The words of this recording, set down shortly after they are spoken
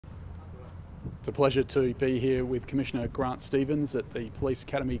It's a pleasure to be here with Commissioner Grant Stevens at the Police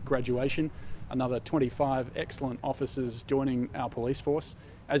Academy graduation. Another 25 excellent officers joining our police force.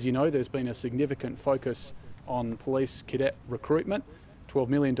 As you know, there's been a significant focus on police cadet recruitment. $12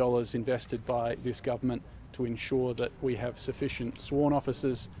 million invested by this government to ensure that we have sufficient sworn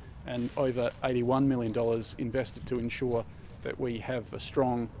officers, and over $81 million invested to ensure that we have a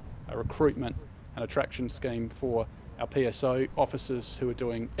strong recruitment and attraction scheme for our PSO officers who are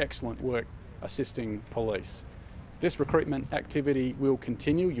doing excellent work assisting police. This recruitment activity will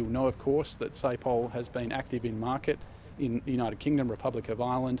continue. You'll know, of course, that SAPOL has been active in market in the United Kingdom, Republic of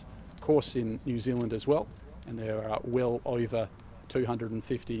Ireland, of course in New Zealand as well, and there are well over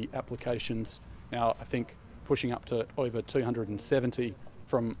 250 applications now, I think pushing up to over 270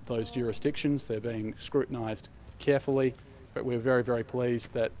 from those jurisdictions. They're being scrutinised carefully, but we're very, very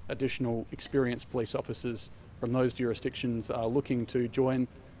pleased that additional experienced police officers from those jurisdictions are looking to join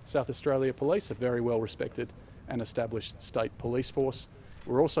South Australia Police, a very well respected and established state police force.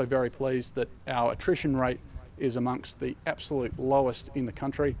 We're also very pleased that our attrition rate is amongst the absolute lowest in the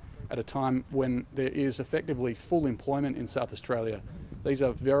country at a time when there is effectively full employment in South Australia. These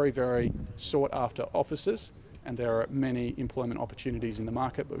are very, very sought after officers, and there are many employment opportunities in the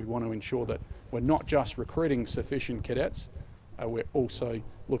market, but we want to ensure that we're not just recruiting sufficient cadets, we're also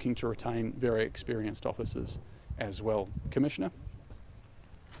looking to retain very experienced officers as well. Commissioner?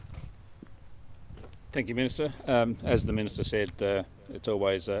 Thank you, Minister. As the Minister said, it's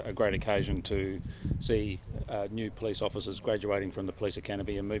always a great occasion to see new police officers graduating from the Police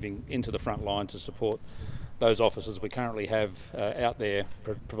Academy and moving into the front line to support those officers we currently have out there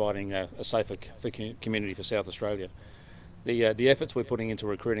providing a safer community for South Australia. The efforts we're putting into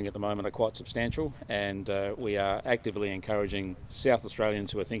recruiting at the moment are quite substantial, and we are actively encouraging South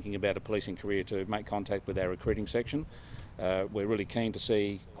Australians who are thinking about a policing career to make contact with our recruiting section. We're really keen to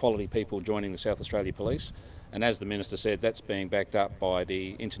see quality people joining the South Australia Police, and as the Minister said, that's being backed up by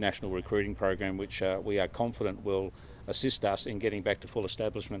the international recruiting program, which we are confident will assist us in getting back to full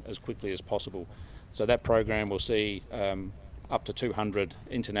establishment as quickly as possible. So that program will see up to 200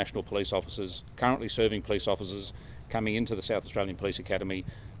 international police officers, currently serving police officers, coming into the South Australian Police Academy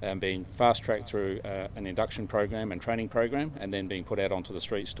and being fast-tracked through an induction program and training program, and then being put out onto the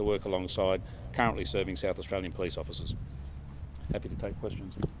streets to work alongside currently serving South Australian police officers. Happy to take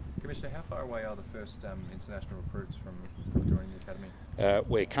questions. Commissioner, how far away are the first international recruits from joining the Academy?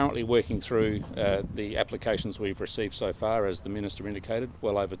 We're currently working through the applications we've received so far, as the Minister indicated,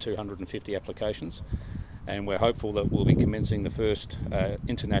 well over 250 applications, and we're hopeful that we'll be commencing the first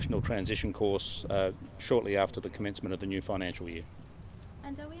international transition course shortly after the commencement of the new financial year.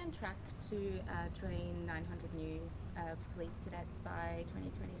 And are we on track to train 900 new police cadets by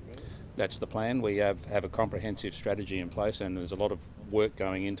 2026? That's the plan. We have a comprehensive strategy in place, and there's a lot of work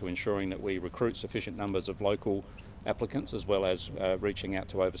going into ensuring that we recruit sufficient numbers of local applicants, as well as reaching out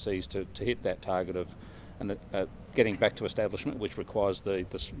to overseas to hit that target of getting back to establishment, which requires the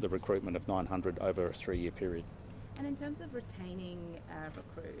recruitment of 900 over a 3-year period. And in terms of retaining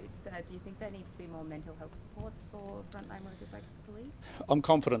recruits, do you think there needs to be more mental health supports for frontline workers like police? I'm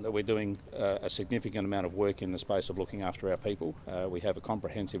confident that we're doing a significant amount of work in the space of looking after our people. We have a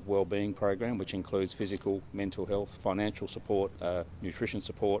comprehensive wellbeing program which includes physical, mental health, financial support, nutrition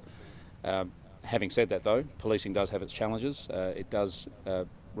support. Having said that though, policing does have its challenges. It does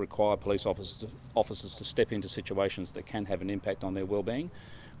require police officers to step into situations that can have an impact on their wellbeing.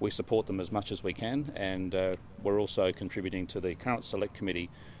 We support them as much as we can, and we're also contributing to the current select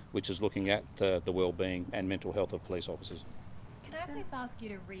committee, which is looking at the wellbeing and mental health of police officers. Can I please ask you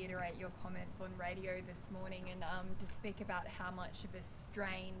to reiterate your comments on radio this morning and to speak about how much of a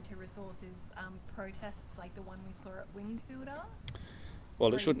strain to resources protests like the one we saw at Wingfield are?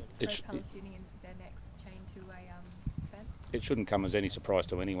 Well, it shouldn't. Palestinians with their necks chained to a fence. It shouldn't come as any surprise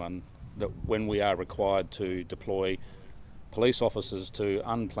to anyone that when we are required to deploy police officers to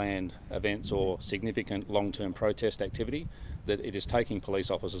unplanned events or significant long-term protest activity, that it is taking police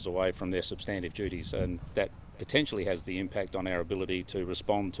officers away from their substantive duties, and that potentially has the impact on our ability to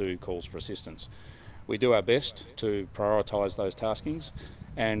respond to calls for assistance. We do our best to prioritise those taskings,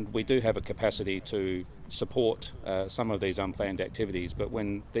 and we do have a capacity to support some of these unplanned activities, but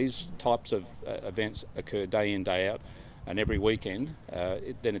when these types of events occur day in, day out, and every weekend,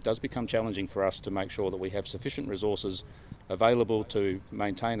 then it does become challenging for us to make sure that we have sufficient resources available to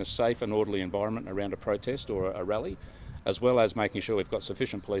maintain a safe and orderly environment around a protest or a rally, as well as making sure we've got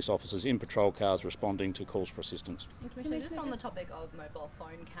sufficient police officers in patrol cars responding to calls for assistance. Just on the topic of mobile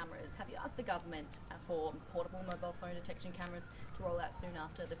phone cameras, have you asked the government for portable mobile phone detection cameras to roll out soon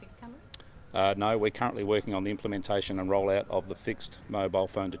after the fixed cameras? No, we're currently working on the implementation and rollout of the fixed mobile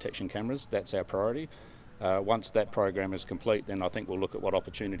phone detection cameras. That's our priority. Once that program is complete, then I think we'll look at what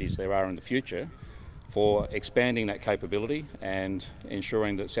opportunities there are in the future for expanding that capability and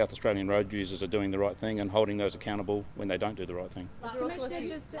ensuring that South Australian road users are doing the right thing and holding those accountable when they don't do the right thing. Commissioner,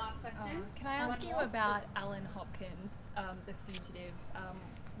 just last question. Can I ask you about Alan Hopkins, the fugitive,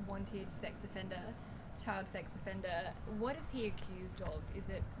 wanted sex offender, child sex offender? What is he accused of? Is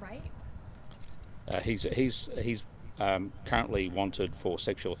it rape? He's currently wanted for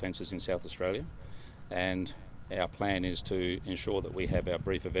sexual offences in South Australia, and our plan is to ensure that we have our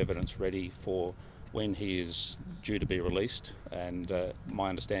brief of evidence ready for when he is due to be released, and my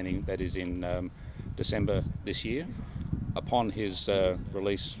understanding that is in December this year. Upon his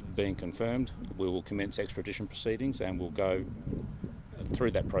release being confirmed, we will commence extradition proceedings and we'll go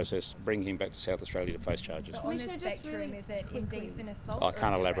through that process, bring him back to South Australia to face charges. On the Commissioner, just spectrum, really is it quickly. indecent assault? I or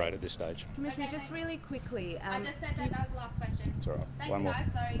can't is it elaborate rape? at this stage. Commissioner, Okay, just thanks. really quickly. I just said that was the last question. It's all right. Thanks, One more.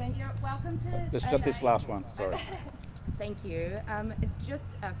 guys. Sorry. You're welcome to. There's just this last one. Sorry. Thank you. Just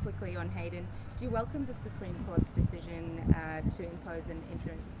quickly on Hayden, do you welcome the Supreme Court's decision to impose an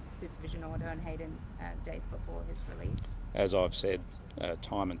interim supervision order on Hayden days before his release? As I've said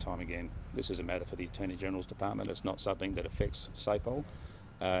time and time again, this is a matter for the Attorney General's Department. It's not something that affects SAPOL.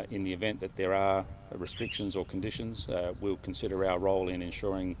 In the event that there are restrictions or conditions, we'll consider our role in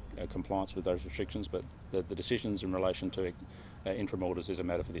ensuring compliance with those restrictions, but the decisions in relation to interim orders is a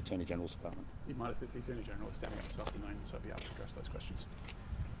matter for the Attorney General's Department. You might have said the Attorney General is standing up this afternoon, so be able to address those questions.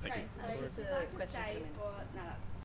 Thank you. Great. So just a question for the minutes.